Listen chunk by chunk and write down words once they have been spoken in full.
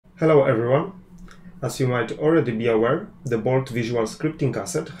Hello everyone! As you might already be aware, the Bolt visual scripting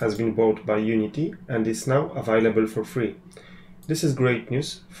asset has been bought by Unity and is now available for free. This is great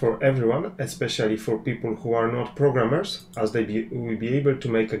news for everyone, especially for people who are not programmers, as they will be able to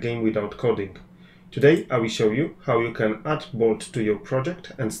make a game without coding. Today I will show you how you can add Bolt to your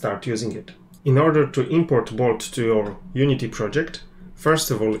project and start using it. In order to import Bolt to your Unity project, first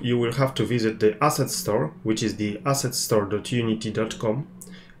of all you will have to visit the asset store, which is the assetstore.unity.com.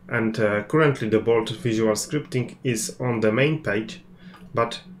 And currently the Bolt visual scripting is on the main page,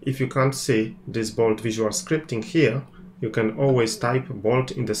 but if you can't see this Bolt visual scripting here, you can always type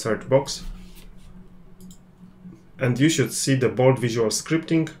Bolt in the search box and you should see the Bolt visual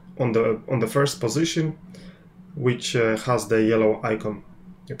scripting on the first position, which has the yellow icon.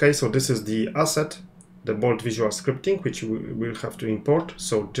 Okay, so this is the asset, the Bolt visual scripting, which we will have to import.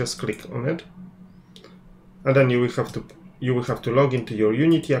 So just click on it, and then you will have to log into your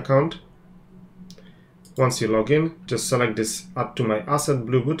Unity account. Once you log in, just select this Add to my Asset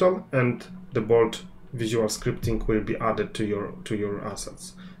blue button, and the Bolt visual scripting will be added to your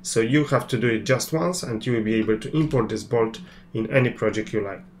assets. So you have to do it just once, and you will be able to import this Bolt in any project you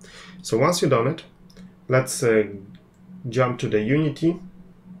like. So once you've done it, let's jump to the Unity.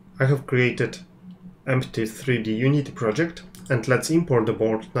 I have created empty 3D Unity project, and let's import the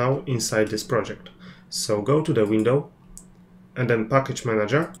Bolt now inside this project. So go to the window and then Package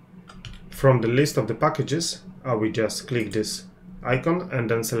Manager. From the list of the packages, I will just click this icon and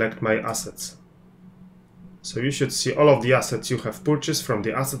then select My Assets. So you should see all of the assets you have purchased from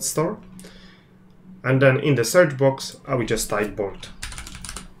the asset store. And then in the search box, I will just type Bolt.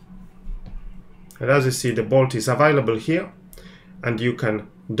 And as you see, the Bolt is available here, and you can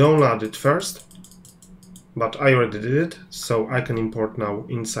download it first. But I already did it, so I can import now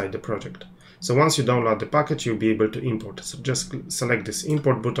inside the project. So once you download the package, you'll be able to import. So just select this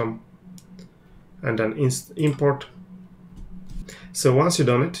import button and then import. So once you've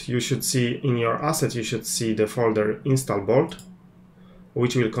done it, you should see in your asset, you should see the folder install Bolt,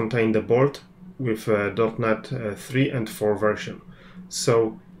 which will contain the Bolt with .NET 3 and 4 version.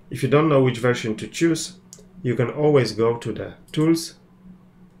 So if you don't know which version to choose, you can always go to the tools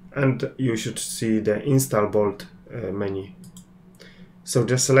and you should see the install Bolt menu. So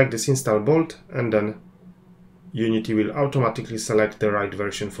just select this install Bolt, and then Unity will automatically select the right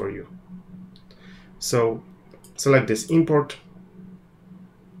version for you. So select this import.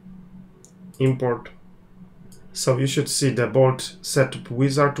 So you should see the Bolt setup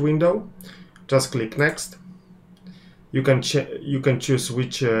wizard window. Just click next. You can choose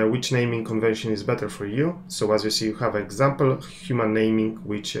which naming convention is better for you. So as you see, you have example human naming,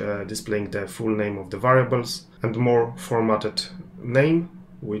 which displaying the full name of the variables, and more formatted name,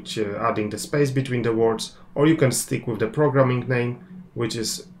 which adding the space between the words, or you can stick with the programming name, which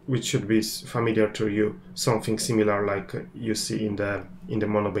should be familiar to you, something similar like you see in the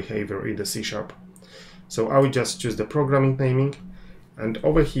mono behavior in the C#. So I will just choose the programming naming, and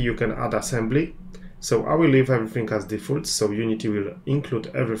over here you can add assembly. So I will leave everything as default, so Unity will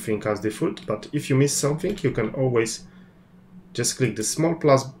include everything as default, but if you miss something, you can always just click the small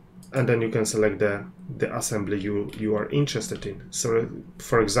plus, and then you can select the assembly you are interested in. So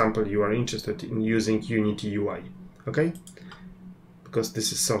for example, you are interested in using Unity UI, okay? Because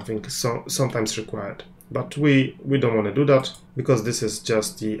this is something sometimes required. But we don't want to do that, because this is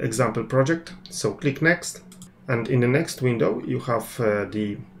just the example project. So click next, and in the next window you have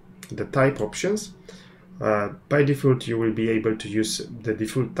the type options. By default, you will be able to use the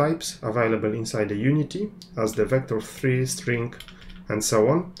default types available inside the Unity, as the vector3, string, and so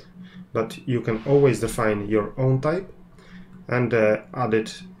on. But you can always define your own type and add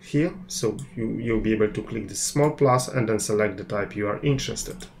it here. So you'll be able to click the small plus and then select the type you are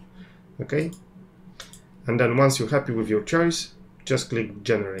interested. Okay. And then once you're happy with your choice, just click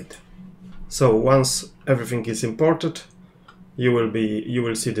generate. So once everything is imported, you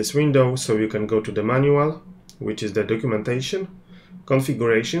will see this window. So you can go to the manual, which is the documentation,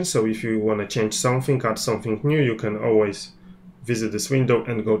 configuration. So if you want to change something, add something new, you can always visit this window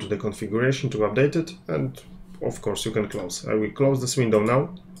and go to the configuration to update it. And of course you can close. I will close this window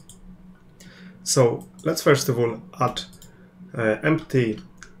now. So let's first of all add empty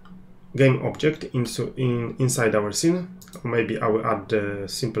game object inside our scene. Or maybe I will add the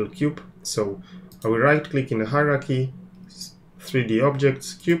simple cube. So I will right click in the hierarchy, 3D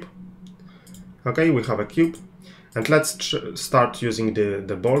objects, cube. Okay, we have a cube, and let's start using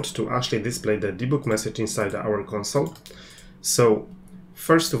the Bolt to actually display the debug message inside our console. So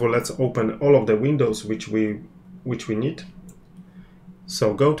first of all, let's open all of the windows which we need.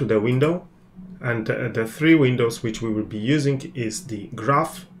 So go to the window, and the three windows which we will be using is the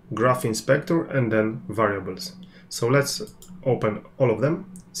graph, graph inspector, and then variables. So let's open all of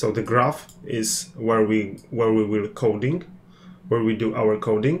them. So the graph is where we will coding, where we do our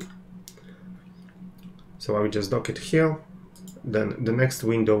coding. So I will just dock it here. Then the next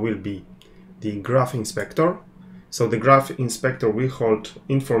window will be the graph inspector. So the graph inspector will hold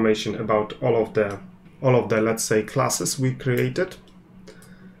information about all of the let's say classes we created.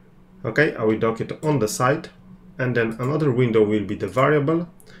 Okay, I will dock it on the side. And then another window will be the variable,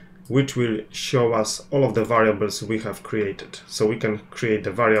 which will show us all of the variables we have created. So we can create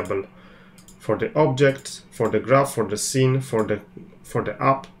the variable for the object, for the graph, for the scene, for the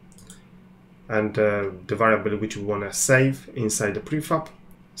app, and the variable which we want to save inside the prefab.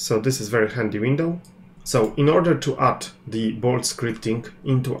 So this is very handy window. So in order to add the bolt scripting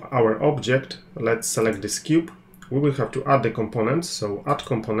into our object, let's select this cube. We will have to add the component. So add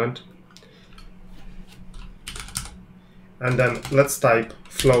component. And then let's type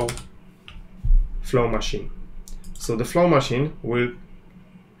flow machine. So the flow machine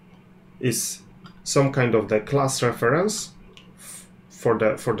is some kind of the class reference for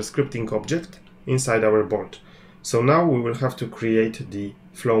the scripting object inside our bolt. So now we will have to create the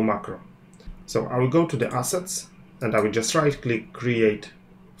flow macro. So I will go to the assets and I will just right click create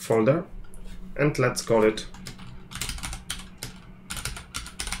folder, and let's call it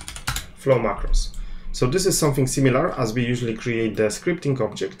flow macros. So this is something similar as we usually create the scripting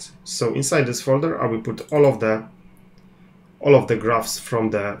objects. So inside this folder I will put all of the graphs from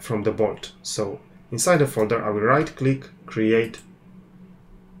the bolt. So inside the folder I will right click create,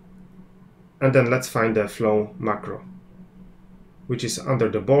 and then let's find the flow macro, which is under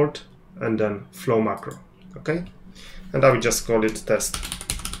the bolt, and then flow macro. Okay, and I will just call it test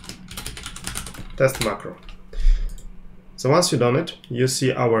macro. So once you've done it, you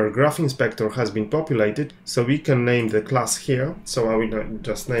see our graph inspector has been populated, so we can name the class here. So I will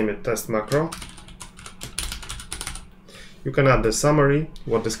just name it test macro. You can add the summary,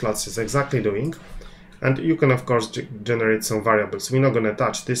 what this class is exactly doing, and you can of course generate some variables. We're not going to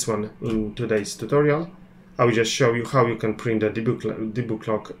touch this one in today's tutorial. I will just show you how you can print the debug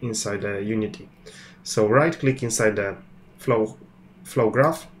log inside Unity. So right click inside the flow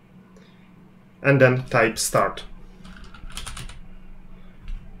graph and then type start.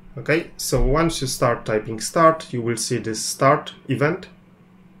 Okay, so once you start typing start, you will see this start event.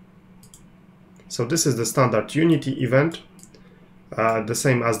 So this is the standard Unity event, the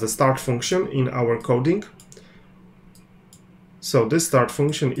same as the start function in our coding. So this start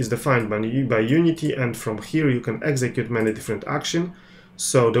function is defined by Unity, and from here you can execute many different actions.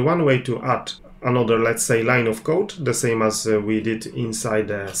 So the one way to add another, let's say, line of code, the same as we did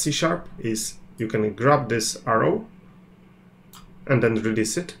inside C#, is you can grab this arrow and then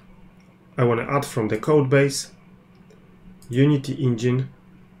release it. I want to add from the code base Unity engine,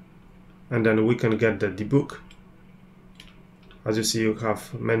 and then we can get the debug. As you see, you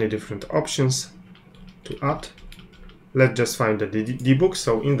have many different options to add. Let's just find the debug.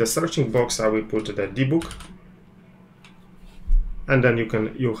 So in the searching box I will put the debug, and then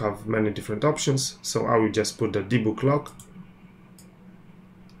you have many different options. So I will just put the debug log,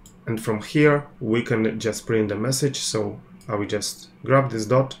 and from here we can just print the message. So I will just grab this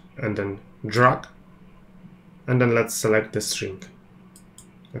dot and then drag, and then let's select the string.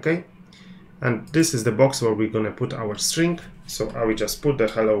 Okay, and this is the box where we're gonna put our string. So I will just put the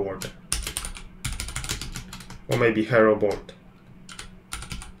hello world, or maybe hello bolt.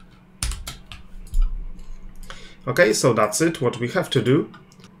 Okay, so that's it, what we have to do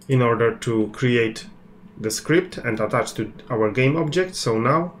in order to create the script and attach to our game object. So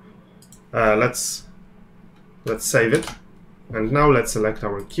now let's save it, and now let's select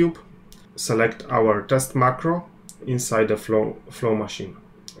our cube, select our test macro inside the flow machine.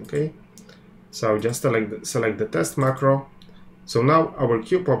 Okay, so just select the test macro. So now our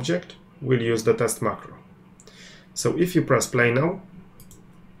cube object will use the test macro. So if you press play now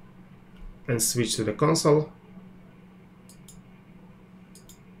and switch to the console,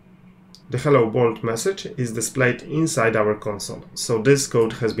 the hello bolt message is displayed inside our console. So this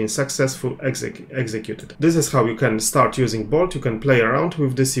code has been successfully executed. This is how you can start using Bolt. You can play around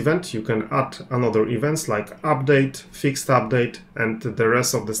with this event. You can add another events like update, fixed update, and the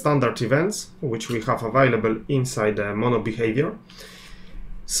rest of the standard events which we have available inside the mono behavior.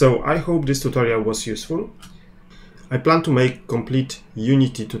 So I hope this tutorial was useful. I plan to make complete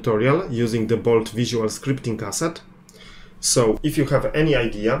Unity tutorial using the Bolt visual scripting asset. So if you have any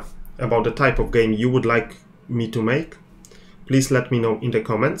idea about the type of game you would like me to make, please let me know in the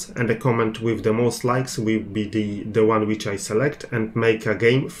comments, and the comment with the most likes will be the one which I select and make a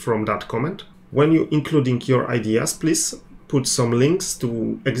game from that comment. When you including your ideas, please put some links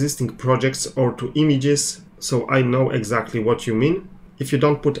to existing projects or to images, so I know exactly what you mean. If you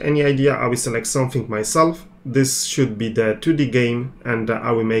don't put any idea, I will select something myself. This should be the 2D game, and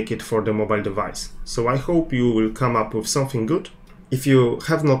I will make it for the mobile device. So I hope you will come up with something good. If you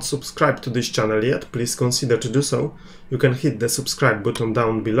have not subscribed to this channel yet, please consider to do so. You can hit the subscribe button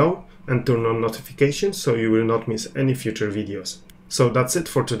down below and turn on notifications so you will not miss any future videos. So that's it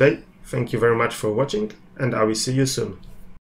for today. Thank you very much for watching, and I will see you soon.